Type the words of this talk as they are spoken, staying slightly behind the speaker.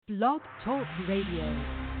Blog Talk Radio.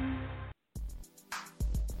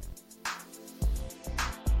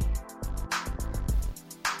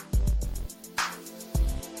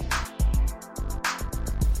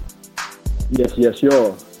 Yes,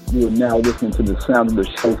 y'all. You are now listening to the sound of the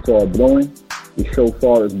shofar blowing. The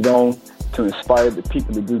shofar is blown to inspire the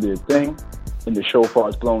people to do their thing, and the shofar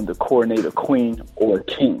is blown to coronate a queen or a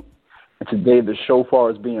king. And today the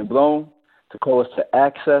shofar is being blown to call us to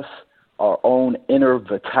access our own inner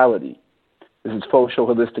vitality. This is Faux Show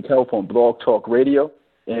Holistic Health on Blog Talk Radio.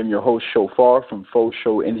 I am your host, Shophar, from Faux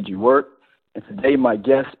Show Energy Work. And today my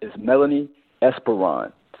guest is Melanie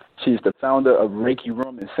Esperon. She's the founder of Reiki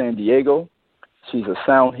Room in San Diego. She does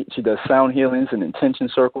sound healings and intention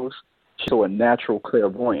circles. She's also a natural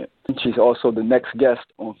clairvoyant. She's also the next guest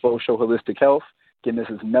on Faux Show Holistic Health. Again, this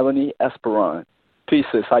is Melanie Esperon. Peace,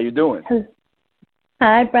 sis. How you doing?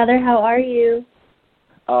 Hi, brother. How are you?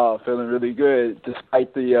 Feeling really good,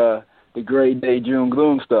 despite the gray day June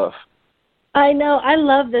gloom stuff. I know. I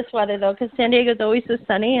love this weather, though, because San Diego's always so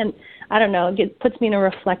sunny, and I don't know, it puts me in a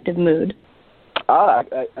reflective mood.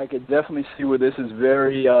 I could definitely see where this is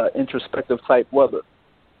very introspective type weather.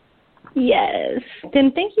 Yes.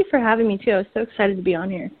 And thank you for having me, too. I was so excited to be on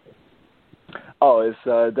here. Oh, it's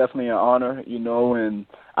definitely an honor, and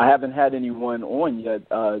I haven't had anyone on yet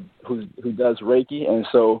who does Reiki, and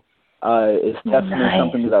so it's definitely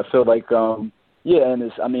something that I feel like, and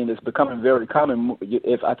it's becoming very common.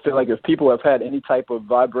 If people have had any type of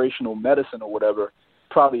vibrational medicine or whatever,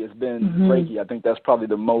 probably it's been Reiki. I think that's probably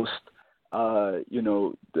the most, common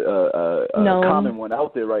one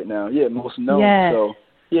out there right now. Yeah, most known. Yes. So,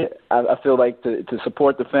 yeah, I feel like to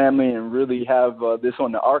support the family and really have this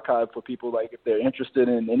on the archive for people, like if they're interested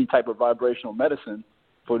in any type of vibrational medicine,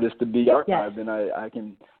 for this to be archived, and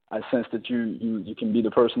I sense that you can be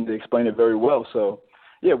the person to explain it very well. So,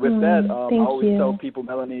 yeah, with that, I always tell people,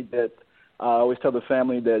 Melanie, that I always tell the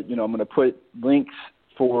family that, I'm going to put links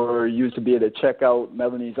for you to be able to check out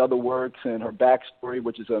Melanie's other works and her backstory,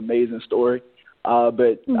 which is an amazing story.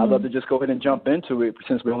 But I'd love to just go ahead and jump into it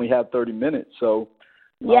since we only have 30 minutes. So,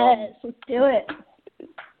 yes, let's do it.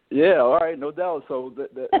 Yeah, all right, no doubt. So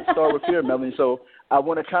let's start with here, Melanie. So I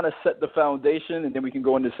want to kind of set the foundation, and then we can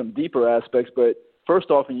go into some deeper aspects. But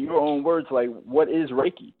first off, in your own words, like, what is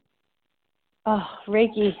Reiki? Oh,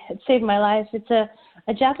 Reiki, it saved my life. It's a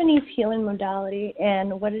Japanese healing modality,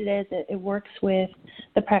 and what it is, it works with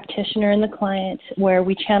the practitioner and the client where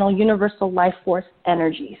we channel universal life force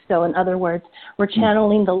energy. So in other words, we're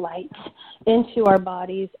channeling the light into our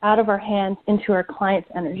bodies, out of our hands, into our client's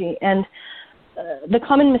energy. And the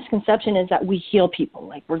common misconception is that we heal people,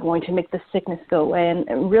 like we're going to make the sickness go away.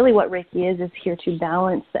 And really what Reiki is here to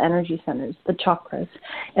balance the energy centers, the chakras.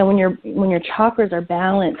 And when your chakras are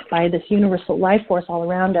balanced by this universal life force all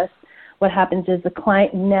around us, what happens is the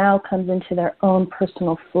client now comes into their own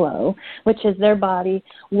personal flow, which is their body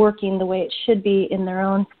working the way it should be in their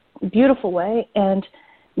own beautiful way. And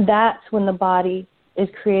that's when the body is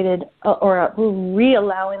created, or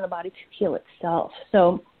re-allowing the body to heal itself.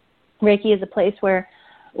 So Reiki is a place where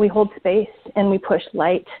we hold space and we push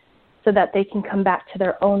light so that they can come back to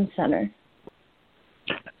their own center.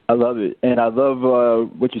 I love it. And I love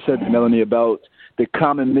what you said, Melanie, about the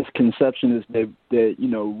common misconception is that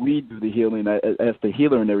we do the healing as the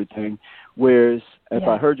healer and everything, whereas if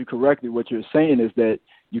I heard you correctly, what you're saying is that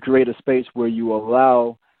you create a space where you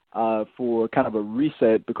allow for kind of a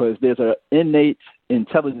reset because there's an innate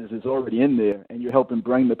intelligence that's already in there, and you're helping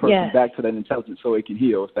bring the person back to that intelligence so it can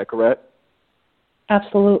heal. Is that correct?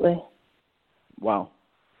 Absolutely. Wow.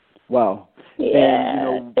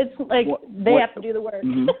 Yeah, and, it's like they have to do the work.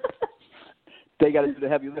 They got to do the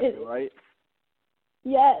heavy lifting, right?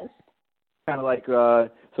 Yes. Kind of like,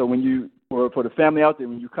 so when you, for the family out there,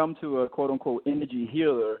 when you come to a quote-unquote energy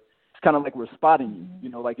healer, it's kind of like we're spotting you,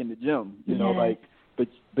 like in the gym,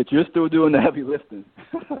 but you're still doing the heavy lifting.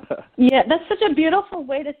 Yeah, that's such a beautiful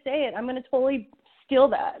way to say it. I'm going to totally steal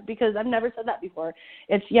that because I've never said that before.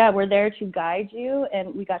 It's, we're there to guide you,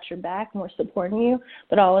 and we got your back, and we're supporting you,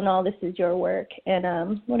 but all in all, this is your work.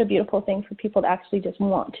 And what a beautiful thing for people to actually just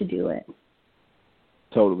want to do it.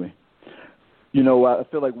 Totally. I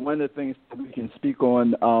feel like one of the things that we can speak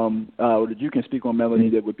on, or that you can speak on, Melanie,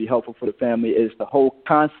 that would be helpful for the family is the whole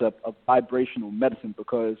concept of vibrational medicine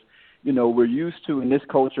because, we're used to, in this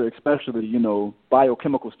culture especially,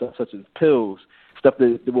 biochemical stuff such as pills, stuff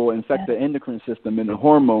that will infect the endocrine system and the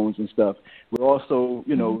hormones and stuff. We're also,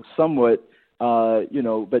 somewhat,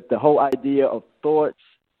 but the whole idea of thoughts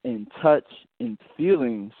and touch and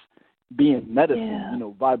feelings being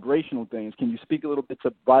medicine, vibrational things. Can you speak a little bit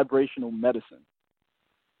to vibrational medicine?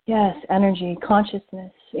 Yes, energy,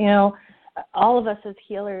 consciousness. all of us as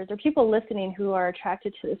healers or people listening who are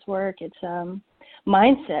attracted to this work, it's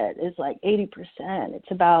mindset is like 80%.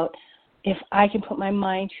 It's about if I can put my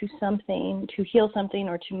mind to something, to heal something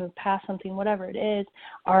or to move past something, whatever it is,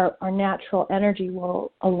 our natural energy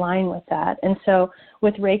will align with that. And so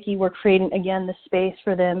with Reiki, we're creating, again, the space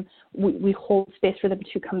for them. We hold space for them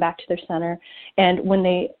to come back to their center. And when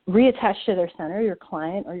they reattach to their center, your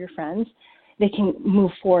client or your friends, they can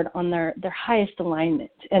move forward on their highest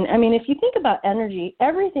alignment. And, I mean, if you think about energy,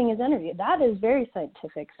 everything is energy. That is very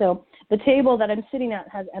scientific. So the table that I'm sitting at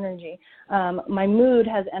has energy. My mood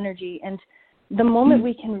has energy. And the moment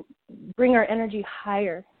we can bring our energy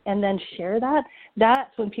higher and then share that,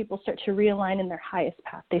 that's when people start to realign in their highest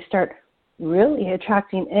path. They start really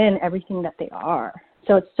attracting in everything that they are.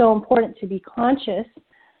 So it's so important to be conscious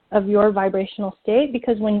of your vibrational state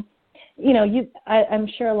because when I'm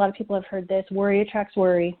sure a lot of people have heard this. Worry attracts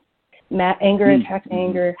worry. Anger attracts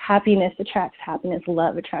anger. Happiness attracts happiness.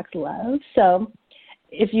 Love attracts love. So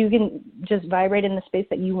if you can just vibrate in the space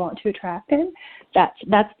that you want to attract in, that's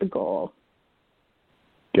the goal.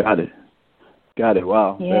 Got it.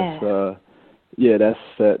 Wow. Yeah.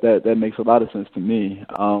 That makes a lot of sense to me.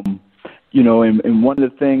 And one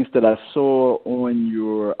of the things that I saw on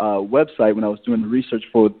your website when I was doing the research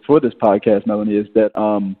for this podcast, Melanie, is that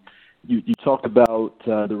you talked about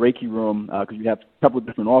the Reiki room because you have a couple of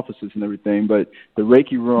different offices and everything, but the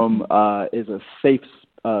Reiki room is a safe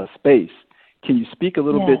space. Can you speak a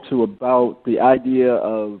little bit about the idea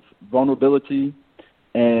of vulnerability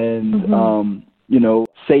and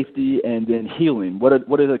safety and then healing? What are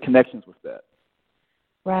the connections with that?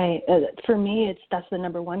 Right. For me, that's the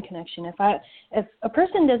number one connection. If a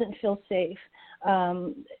person doesn't feel safe,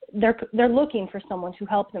 they're looking for someone to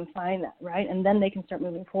help them find that, right? And then they can start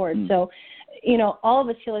moving forward. So, all of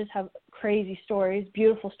us healers have crazy stories,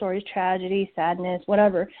 beautiful stories, tragedy, sadness,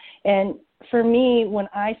 whatever. And for me, when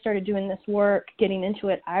I started doing this work, getting into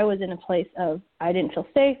it, I was in a place of I didn't feel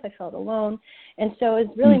safe. I felt alone. And so it's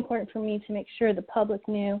really important for me to make sure the public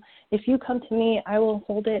knew if you come to me, I will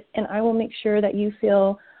hold it and I will make sure that you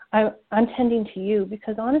feel I'm tending to you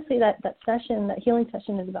because honestly that session, that healing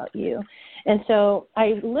session is about you. And so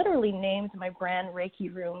I literally named my brand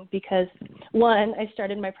Reiki Room because one, I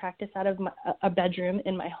started my practice out of a bedroom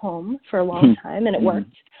in my home for a long time and it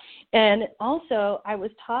worked. And also I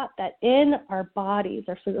was taught that in our bodies,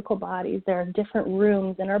 our physical bodies, there are different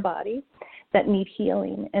rooms in our body that need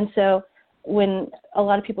healing. And so when a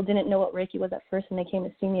lot of people didn't know what Reiki was at first and they came to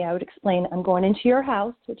see me, I would explain, I'm going into your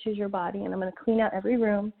house, which is your body, and I'm going to clean out every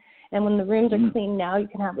room. And when the rooms are clean, now you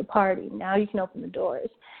can have a party. Now you can open the doors.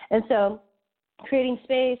 And so creating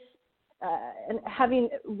space and having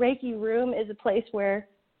Reiki Room is a place where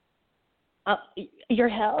you're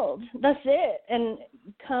held. That's it. And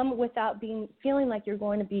come without feeling like you're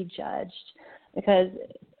going to be judged because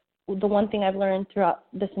the one thing I've learned throughout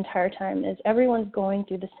this entire time is everyone's going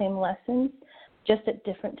through the same lessons, just at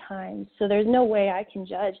different times. So there's no way I can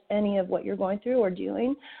judge any of what you're going through or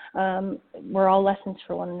doing. We're all lessons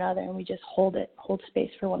for one another, and we just hold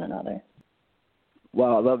space for one another.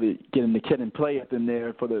 Wow, I love it. Getting the kid and play up in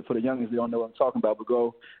there for the youngins. They don't know what I'm talking about, but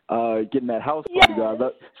go getting that house party, guys.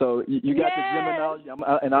 So you got the gym analogy,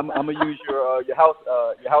 and I'm gonna use your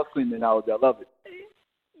house cleaning analogy. I love it.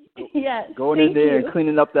 Yes. Going in there and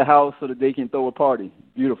cleaning up the house so that they can throw a party.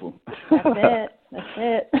 Beautiful. That's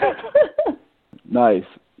it. Nice.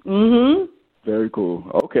 Mhm. Very cool.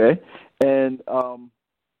 Okay. And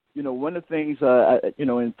one of the things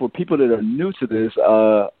and for people that are new to this,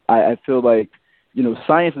 I feel like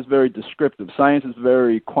science is very descriptive. Science is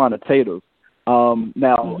very quantitative.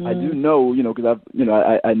 Now I do know, because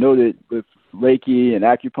I know that with Reiki and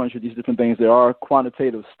acupuncture, these different things, there are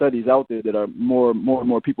quantitative studies out there that are more and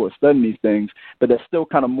more people are studying these things, but that's still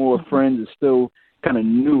kind of more fringe. It's still kind of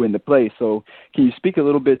new in the place. So can you speak a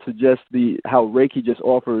little bit to just how Reiki just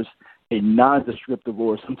offers a non-descriptive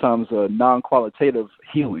or sometimes a non-qualitative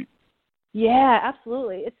healing? Yeah,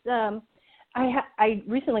 absolutely. It's I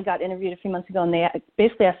recently got interviewed a few months ago, and they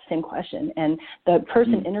basically asked the same question. And the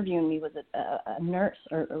person interviewing me was a nurse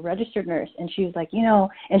or a registered nurse, and she was like,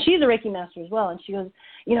 and she's a Reiki master as well. And she goes,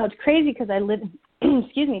 it's crazy because I live in,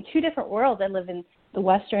 two different worlds. I live in the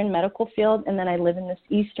Western medical field, and then I live in this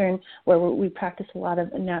Eastern where we practice a lot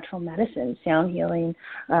of natural medicine, sound healing,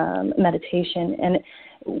 meditation. And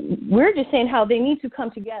we're just saying how they need to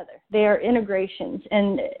come together. They are integrations.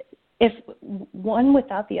 And if one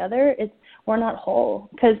without the other, we're not whole.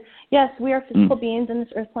 Because, yes, we are physical beings in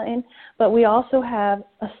this earth plane, but we also have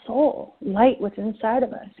a soul, light within inside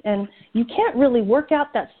of us. And you can't really work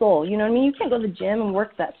out that soul. You know what I mean? You can't go to the gym and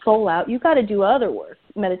work that soul out. You've got to do other work,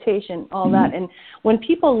 meditation, all that. And when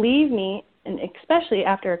people leave me, and especially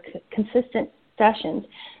after consistent sessions,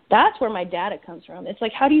 that's where my data comes from. It's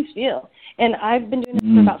like, how do you feel? And I've been doing this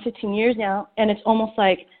for about 15 years now, and it's almost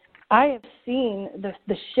like I have seen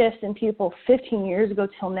the shifts in people 15 years ago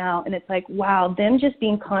till now, and it's like, wow, them just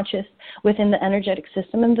being conscious within the energetic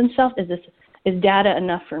system of themselves, is data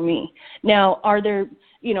enough for me? Now, are there,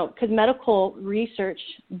 because medical research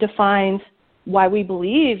defines why we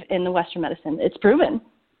believe in the Western medicine. It's proven,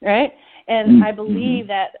 right? And I believe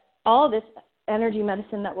that all this energy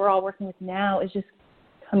medicine that we're all working with now is just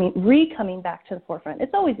coming back to the forefront.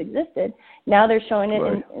 It's always existed. Now they're showing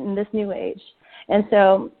it in this new age. And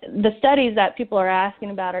so the studies that people are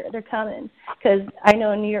asking about, they're coming. Because I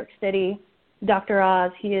know in New York City, Dr.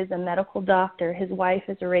 Oz, he is a medical doctor. His wife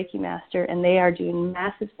is a Reiki master, and they are doing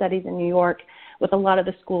massive studies in New York with a lot of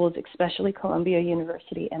the schools, especially Columbia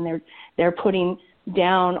University, and they're putting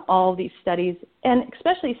down all these studies, and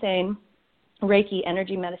especially saying Reiki,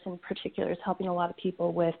 energy medicine in particular, is helping a lot of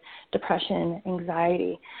people with depression,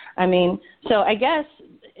 anxiety. So I guess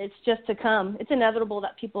it's just to come. It's inevitable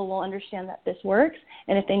that people will understand that this works,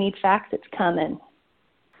 and if they need facts, it's coming.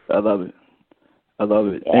 I love it. Yeah.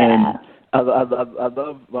 And I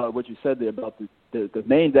love what you said there about the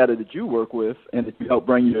main data that you work with and that you help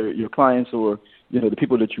bring your clients or the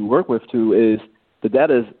people that you work with to is the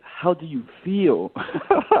data is how do you feel?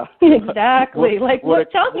 Exactly.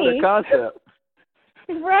 What me. a concept.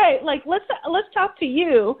 Right. Like let's talk to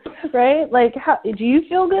you, right? Like how do you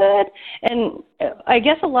feel good? And I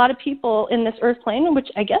guess a lot of people in this earth plane, which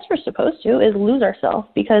I guess we're supposed to, is lose ourselves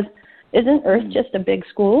because isn't Earth just a big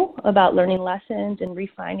school about learning lessons and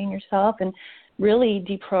refining yourself and really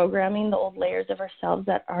deprogramming the old layers of ourselves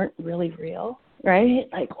that aren't really real, right?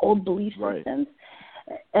 Like old belief systems.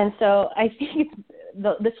 And so I think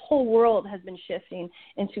this whole world has been shifting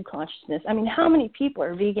into consciousness. How many people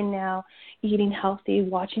are vegan now, eating healthy,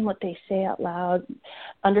 watching what they say out loud,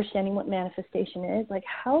 understanding what manifestation is? Like,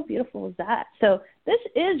 how beautiful is that? So this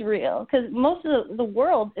is real because most of the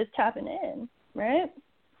world is tapping in, right?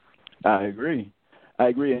 I agree,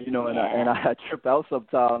 and and I trip out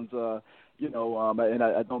sometimes, and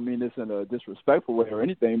I don't mean this in a disrespectful way or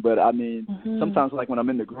anything, but sometimes like when I'm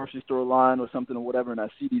in the grocery store line or something or whatever, and I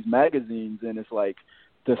see these magazines, and it's like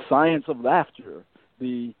the science of laughter,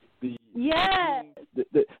 the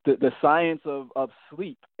science of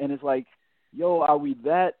sleep, and it's like, yo, are we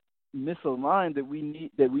that misaligned that we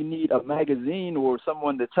need a magazine or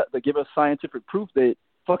someone to give us scientific proof that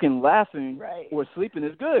fucking laughing or sleeping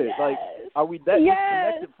is good? Yes. Like, are we that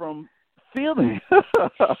disconnected from feeling?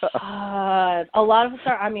 A lot of us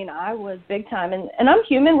are. I was big time, and I'm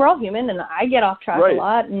human. We're all human, and I get off track a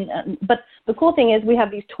lot. But the cool thing is we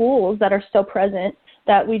have these tools that are still present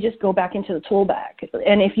that we just go back into the tool bag.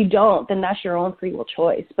 And if you don't, then that's your own free will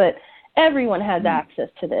choice. But everyone has access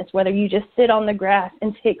to this, whether you just sit on the grass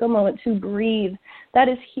and take a moment to breathe. That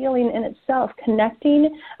is healing in itself.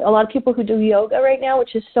 Connecting. A lot of people who do yoga right now,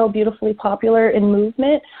 which is so beautifully popular in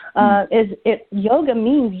movement, yoga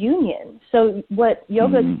means union. So what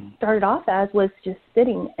yoga started off as was just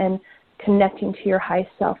sitting and connecting to your high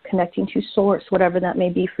self, connecting to source, whatever that may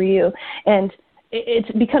be for you. And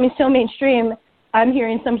it's becoming so mainstream. I'm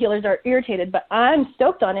hearing some healers are irritated, but I'm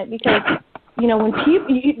stoked on it because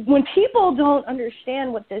when people don't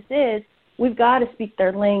understand what this is, we've got to speak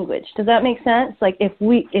their language. Does that make sense? Like if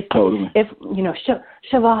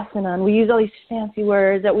Shavasana, and we use all these fancy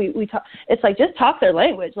words that we talk, it's like just talk their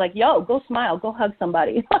language. Like, yo, go smile, go hug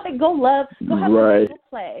somebody, like go love, go have a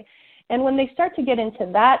play. And when they start to get into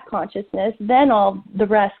that consciousness, then all the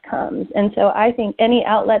rest comes. And so I think any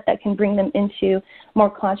outlet that can bring them into more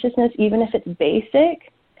consciousness, even if it's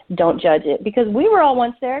basic, don't judge it because we were all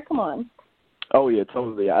once there. Come on. Oh yeah,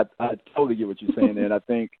 totally. I totally get what you're saying, and I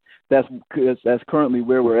think that's currently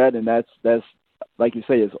where we're at, and that's like you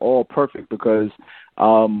say, it's all perfect because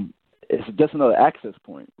it's just another access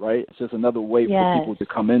point, right? It's just another way for people to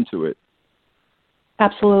come into it.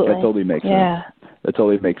 Absolutely. That totally makes sense. That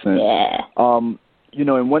totally makes sense. Yeah. And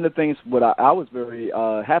one of the things what I was very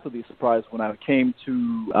happily surprised when I came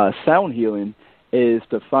to sound healing is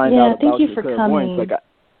to find out about your clairvoyance. Like,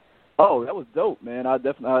 oh, that was dope, man. I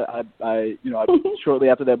definitely, I shortly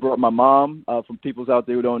after that brought my mom. From peoples out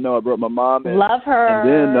there who don't know, I brought my mom. And, love her. And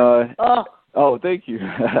then, oh, thank you.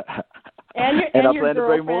 and I your plan to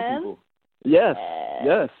bring more girlfriend? people. Yes.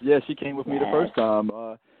 She came with me the first time.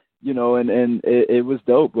 And it was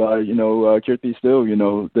dope. Kirti still,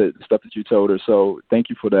 the stuff that you told her. So thank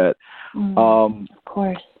you for that. Of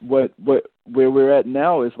course. Where we're at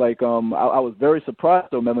now is like I was very surprised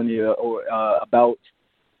though, Melanie, about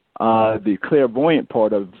the clairvoyant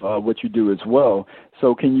part of what you do as well.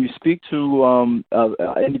 So can you speak to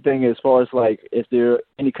anything as far as, like, if there are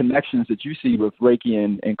any connections that you see with Reiki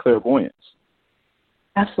and clairvoyance?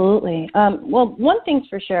 Absolutely. Well, one thing's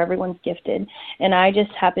for sure, everyone's gifted. And I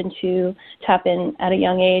just happened to tap in at a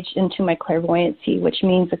young age into my clairvoyancy, which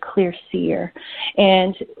means a clear seer.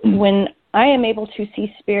 And when I am able to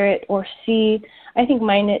see spirit or see, I think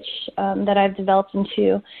my niche that I've developed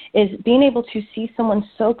into is being able to see someone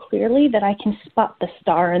so clearly that I can spot the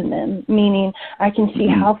star in them, meaning I can see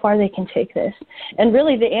how far they can take this. And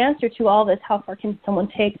really the answer to all this, how far can someone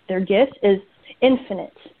take their gifts, is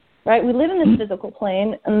infinite. Right? We live in this physical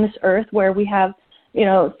plane on this earth where we have,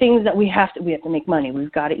 things that we have to make money.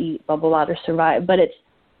 We've got to eat, blah, blah, blah, to survive. But it's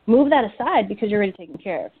move that aside because you're already taken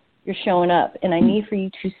care of. You're showing up, and I need for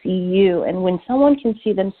you to see you. And when someone can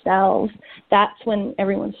see themselves, that's when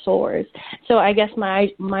everyone soars. So I guess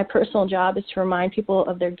my personal job is to remind people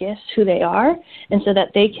of their gifts, who they are, and so that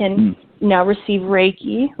they can now receive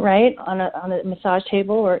Reiki, right, on a massage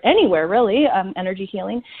table or anywhere, really, energy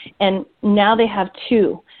healing. And now they have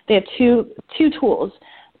two. They have two tools.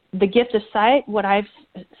 The gift of sight, what I've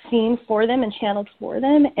seen for them and channeled for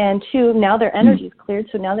them, and two, now their energy is cleared,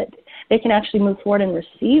 so now that they can actually move forward and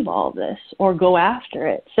receive all of this or go after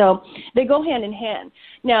it. So they go hand in hand.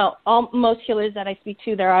 Now, most healers that I speak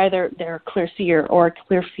to, they're a clear seer or a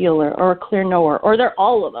clear feeler or a clear knower, or they're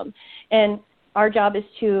all of them. And our job is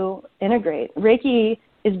to integrate. Reiki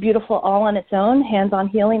is beautiful all on its own, hands-on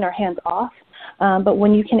healing or hands-off. But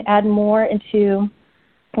when you can add more into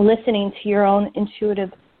listening to your own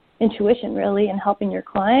intuition, really, and helping your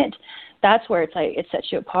client, that's where it's like it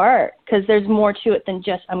sets you apart, because there's more to it than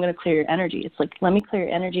just I'm going to clear your energy. It's like, let me clear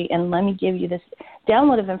your energy and let me give you this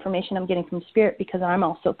download of information I'm getting from spirit, because I'm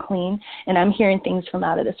also clean and I'm hearing things from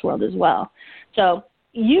out of this world as well. So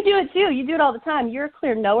you do it too. You do it all the time. You're a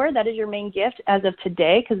clear knower. That is your main gift as of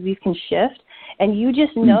today, because these can shift, and you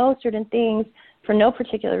just know certain things for no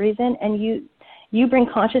particular reason, and you bring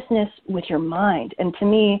consciousness with your mind. And to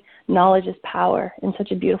me, knowledge is power in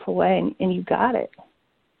such a beautiful way, and you got it.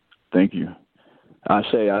 Thank you. I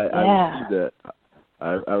received that.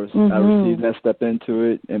 I received that, step into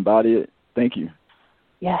it, embody it. Thank you.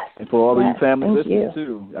 Yes. And for all of you family listening you.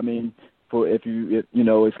 too. I mean,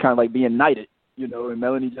 it's kind of like being knighted, and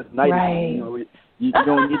Melanie just knighted. Right. You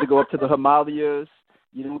don't need to go up to the Himalayas.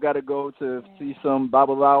 You don't got to go to see some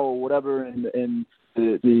Babalawo or whatever in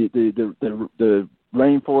the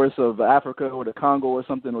rainforest of Africa or the Congo or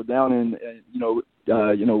something, or down in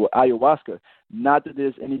ayahuasca. Not that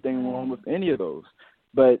there's anything wrong with any of those,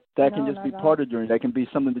 but that can just be part of the journey. That can be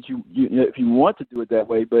something that you if you want to do it that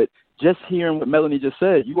way. But just hearing what Melanie just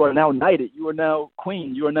said, you are now knighted, you are now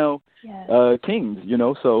queen, you are now kings.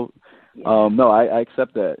 So no, I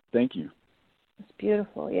accept that. Thank you. It's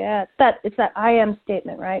beautiful. Yeah, it's that I am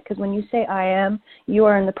statement, right? Because when you say I am, you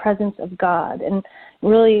are in the presence of God, and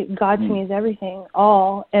really God to me is everything,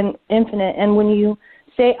 all, and infinite. And when you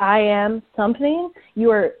say I am something, you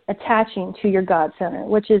are attaching to your God center,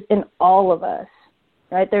 which is in all of us,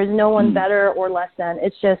 right? There's no one better or less than.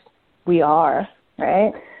 It's just we are,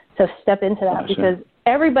 right? So step into that, because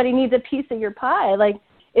everybody needs a piece of your pie. Like,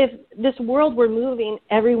 if this world were moving,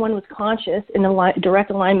 everyone was conscious in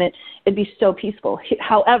direct alignment, it'd be so peaceful.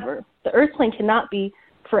 However, the earth plane cannot be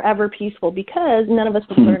forever peaceful, because none of us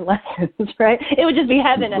would learn lessons, right? It would just be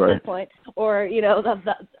heaven at this point, or,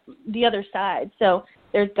 the other side. So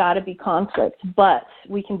there's got to be conflict, but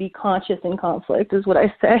we can be conscious in conflict is what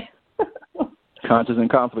I say. Conscious in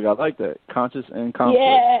conflict. I like that. Conscious in conflict.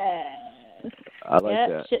 Yeah. I like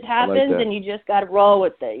that. Shit happens, and you just got to roll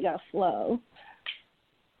with it. You got to flow.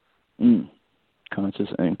 Conscious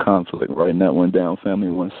and conflict. Writing that one down, family.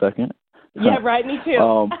 1 second. Yeah, right. Me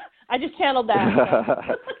too. I just channeled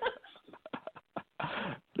that.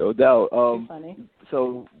 No doubt. Funny.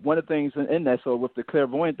 So one of the things in that, so with the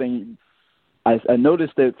clairvoyant thing, I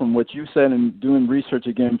noticed that from what you said and doing research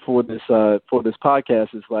again for this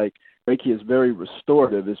podcast, is like Reiki is very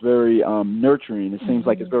restorative. It's very nurturing. It seems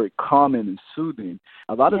like it's very calming and soothing.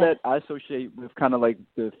 A lot of that I associate with kind of like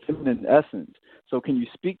the feminine essence. So can you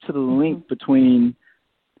speak to the link between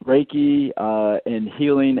Reiki and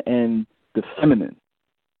healing and the feminine?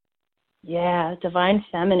 Yeah, divine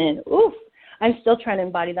feminine. Oof. I'm still trying to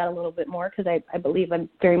embody that a little bit more, because I believe I'm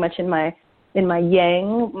very much in my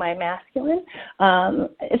yang, my masculine.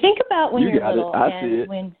 Think about when you're little.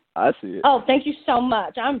 I see it. Oh, thank you so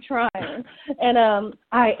much. I'm trying. And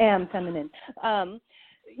I am feminine.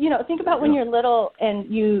 think about when you're little and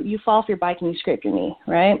you fall off your bike and you scrape your knee,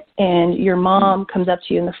 right? And your mom comes up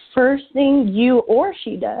to you, and the first thing you or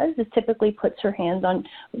she does is typically puts her hands on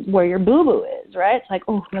where your boo-boo is, right? It's like,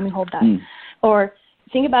 oh, let me hold that. Or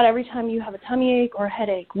think about every time you have a tummy ache or a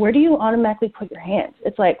headache, where do you automatically put your hands?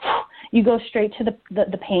 It's like you go straight to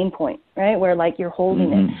the pain point, right, where, like, you're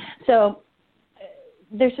holding it. So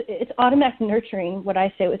it's automatic nurturing, what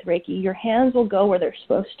I say with Reiki. Your hands will go where they're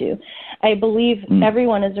supposed to. I believe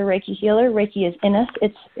everyone is a Reiki healer. Reiki is in us.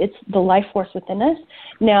 It's the life force within us.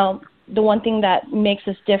 Now, the one thing that makes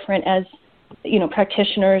us different as,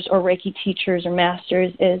 practitioners or Reiki teachers or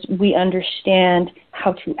masters is we understand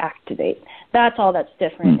how to activate. That's all that's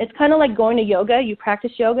different. It's kind of like going to yoga. You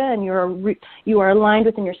practice yoga and you are aligned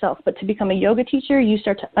within yourself. But to become a yoga teacher, you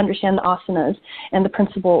start to understand the asanas and the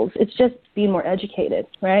principles. It's just being more educated,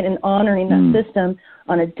 right, and honoring that system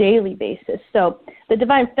on a daily basis. So the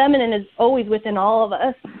divine feminine is always within all of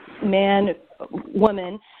us, man,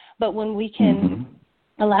 woman. But when we can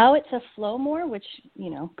allow it to flow more, which,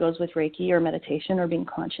 goes with Reiki or meditation or being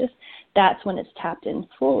conscious, that's when it's tapped in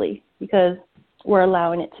fully because we're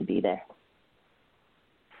allowing it to be there.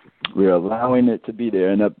 We're allowing it to be there.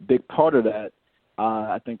 And a big part of that,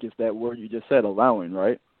 I think, is that word you just said, allowing,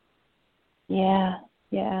 right? Yeah.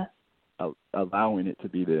 Allowing it to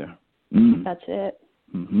be there. That's it.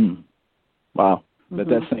 Wow. Let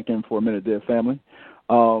that sink in for a minute there, family.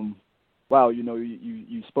 Wow,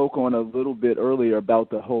 you spoke on a little bit earlier about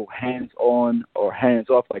the whole hands-on or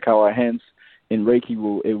hands-off, like how our hands in Reiki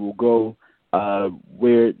will go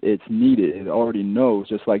where it's needed. It already knows,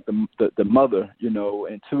 just like the mother,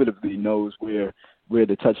 intuitively knows where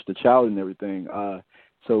to touch the child and everything.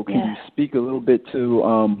 So can you speak a little bit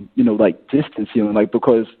to, like distance healing? Like,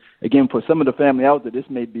 because, again, for some of the family out there, this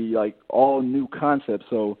may be like all new concepts.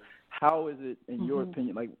 So how is it, in your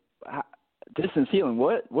opinion, like, distance healing?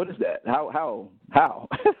 What is that? How?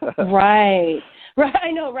 Right.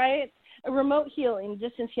 I know, right? Remote healing,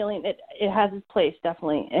 distance healing, it has its place,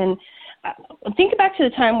 definitely. And think back to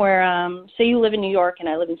the time where, say you live in New York and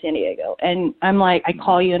I live in San Diego, and I'm like, I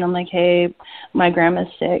call you and I'm like, hey, my grandma's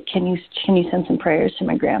sick. Can you send some prayers to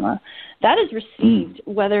my grandma? That is received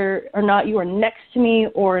whether or not you are next to me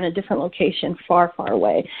or in a different location, far, far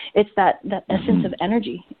away. It's that essence of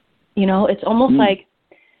energy. It's almost like,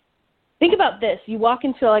 think about this. You walk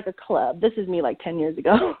into like a club. This is me like 10 years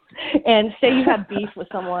ago. And say you have beef with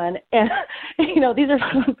someone. And, this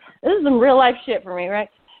is some real life shit for me, right?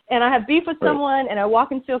 And I have beef with someone and I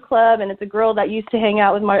walk into a club and it's a girl that used to hang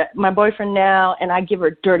out with my boyfriend now and I give her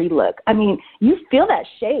a dirty look. I mean, you feel that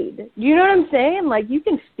shade. You know what I'm saying? Like, you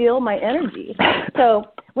can feel my energy. So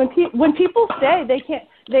when people say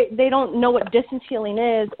they don't know what distance healing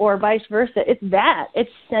is or vice versa, it's that.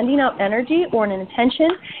 It's sending out energy or an intention,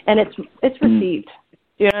 and it's received.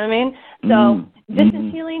 You know what I mean? So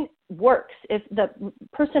distance healing works. If the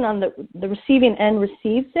person on the receiving end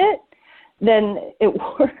receives it, then it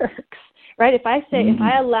works, right? If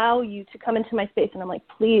I allow you to come into my space and I'm like,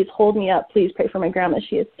 please hold me up, please pray for my grandma,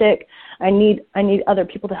 she is sick. I need other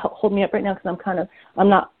people to help hold me up right now because I'm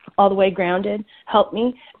not all the way grounded. Help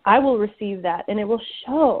me. I will receive that and it will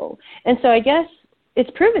show. And so I guess it's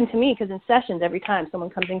proven to me because in sessions, every time someone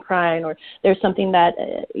comes in crying or there's something that,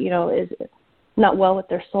 is not well with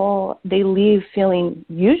their soul, they leave feeling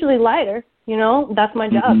usually lighter. That's my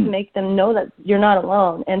job, to make them know that you're not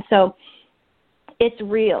alone. And so it's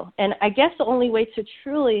real. And I guess the only way to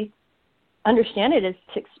truly understand it is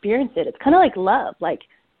to experience it. It's kind of like love. Like,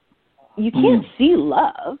 you can't see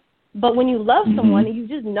love, but when you love someone, you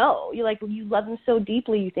just know. You love them so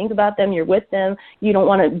deeply. You think about them. You're with them. You don't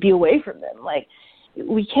want to be away from them. Like,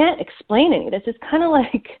 we can't explain any of this. It's kind of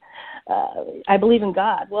like, I believe in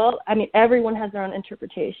God. Well, I mean, everyone has their own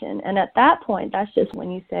interpretation. And at that point, that's just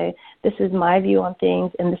when you say, this is my view on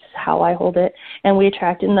things and this is how I hold it. And we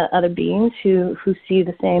attract in the other beings who see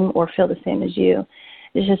the same or feel the same as you.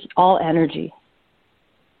 It's just all energy.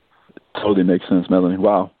 Totally makes sense, Melanie.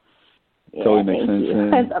 Wow. Yeah, totally makes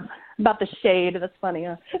sense. About the shade, that's funny,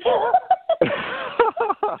 huh?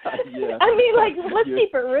 Yeah. I mean, like, let's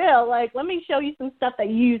keep it real. Like, let me show you some stuff that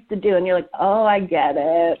you used to do. And you're like, oh, I get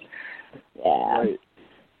it. Yeah. Right.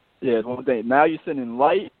 Yeah, it's one thing. Now you're sending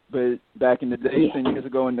light, but back in the day, 10 years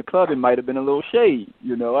ago in the club, it might have been a little shade.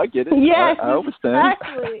 I get it. Yes, I understand.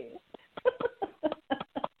 Exactly.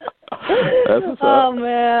 That's what's up. Oh,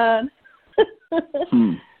 man.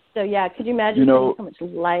 So, yeah, could you imagine so much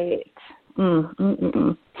light?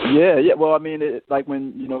 Yeah. Well, I mean, like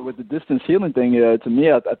when, with the distance healing thing, to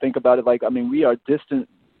me, I think about it like, I mean, we are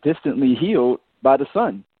distantly healed by the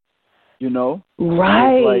sun,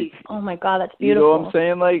 Right. Like, oh, my God, that's beautiful. You know what I'm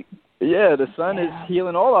saying? Like, Yeah, the sun is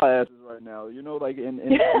healing all our asses right now. You know, like, and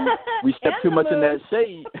we step too much in that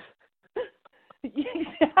shade.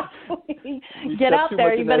 Exactly. Get out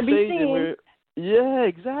there. You better be seen. Yeah,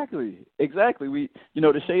 exactly. We,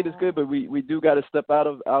 the shade is good, but we do got to step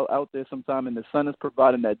out there sometime, and the sun is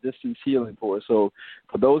providing that distance healing for us. So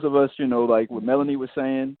for those of us, like what Melanie was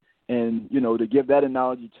saying, and, to give that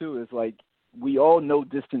analogy too, is like we all know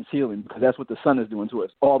distance healing because that's what the sun is doing to us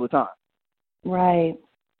all the time. Right.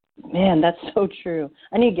 Man, that's so true.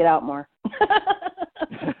 I need to get out more.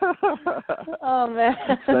 Oh, man.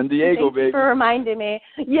 San Diego, Thanks baby. for reminding me.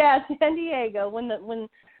 Yeah, San Diego. When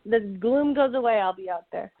the gloom goes away, I'll be out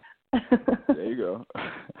there. There you go.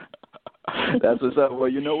 That's what's up. Well,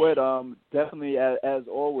 you know what? Definitely, as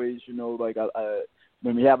always, like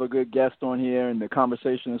when we have a good guest on here and the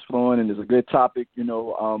conversation is flowing and there's a good topic,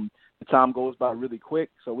 the time goes by really quick.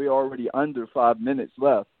 So we're already under 5 minutes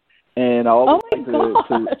left. And I always like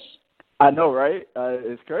to I know, right?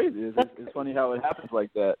 It's crazy. It's funny how it happens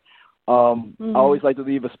like that. I always like to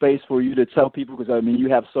leave a space for you to tell people because, you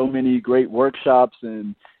have so many great workshops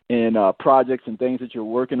and projects and things that you're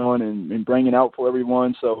working on and bringing out for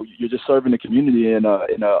everyone. So you're just serving the community in a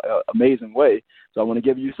amazing way. So I want to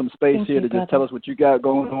give you some space here to just tell us what you got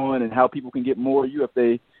going on and how people can get more of you if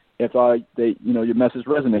your message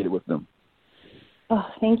resonated with them. Oh,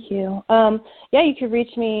 thank you. You can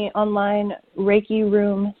reach me online,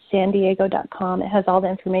 ReikiRoomSanDiego.com. It has all the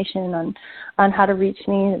information on how to reach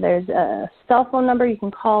me. There's a cell phone number you can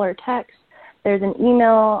call or text. There's an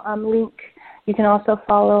email link. You can also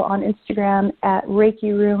follow on Instagram at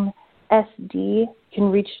ReikiRoomSD. You can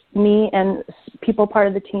reach me and people part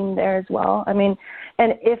of the team there as well. And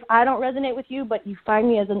if I don't resonate with you, but you find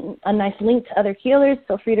me as a nice link to other healers,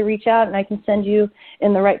 feel free to reach out and I can send you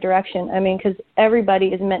in the right direction. Because everybody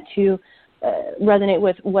is meant to resonate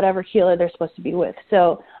with whatever healer they're supposed to be with.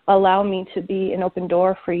 So allow me to be an open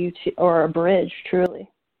door for you or a bridge, truly.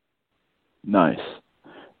 Nice.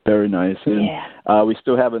 Very nice. And we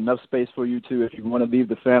still have enough space for you, too, if you want to leave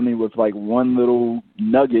the family with, like, one little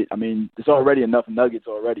nugget. There's already enough nuggets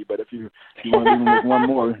already, but if you want to leave them with one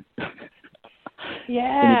more,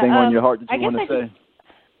 anything on your heart that you want to say?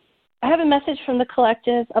 I have a message from the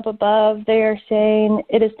collective up above. They are saying,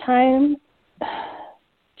 it is time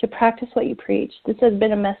to practice what you preach. This has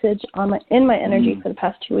been a message in my energy for the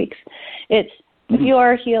past 2 weeks. It's, if you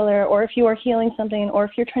are a healer or if you are healing something or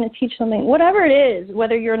if you're trying to teach something, whatever it is,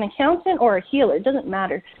 whether you're an accountant or a healer, it doesn't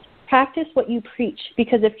matter. Practice what you preach,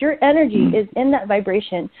 because if your energy is in that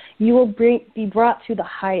vibration, you will be brought to the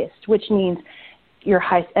highest, which means your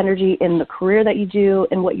highest energy in the career that you do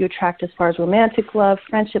and what you attract as far as romantic love,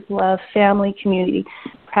 friendship love, family, community.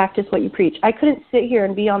 Practice what you preach. I couldn't sit here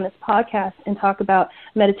and be on this podcast and talk about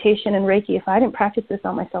meditation and Reiki if I didn't practice this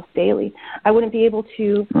on myself daily. I wouldn't be able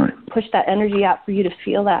to push that energy out for you to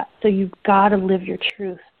feel that. So you've got to live your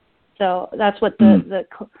truth. So that's what the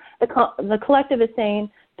collective is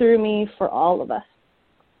saying through me for all of us.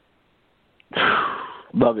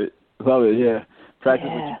 Love it, yeah. Practice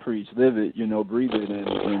what you preach, live it, breathe it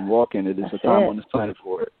and walk in it. It's a time on this planet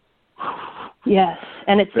for it. Yes,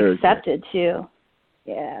 and it's very accepted too.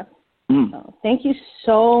 Yeah. So, thank you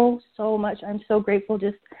so much. I'm so grateful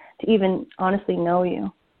just to even honestly know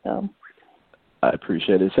you. So I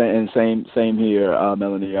appreciate it. And same here,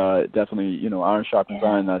 Melanie. Definitely, iron sharpens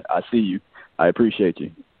iron. I see you. I appreciate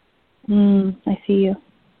you. I see you.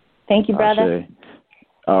 Thank you, brother.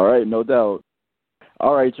 All right, no doubt.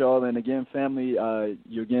 All right, y'all. And again, family,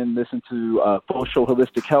 you again listen to Full Show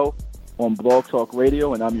Holistic Health on Blog Talk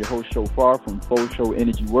Radio, and I'm your host, Shophar from Full Show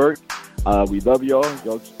Energy Work. We love y'all.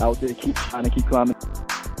 Y'all out there, keep trying to keep climbing.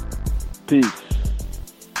 Peace.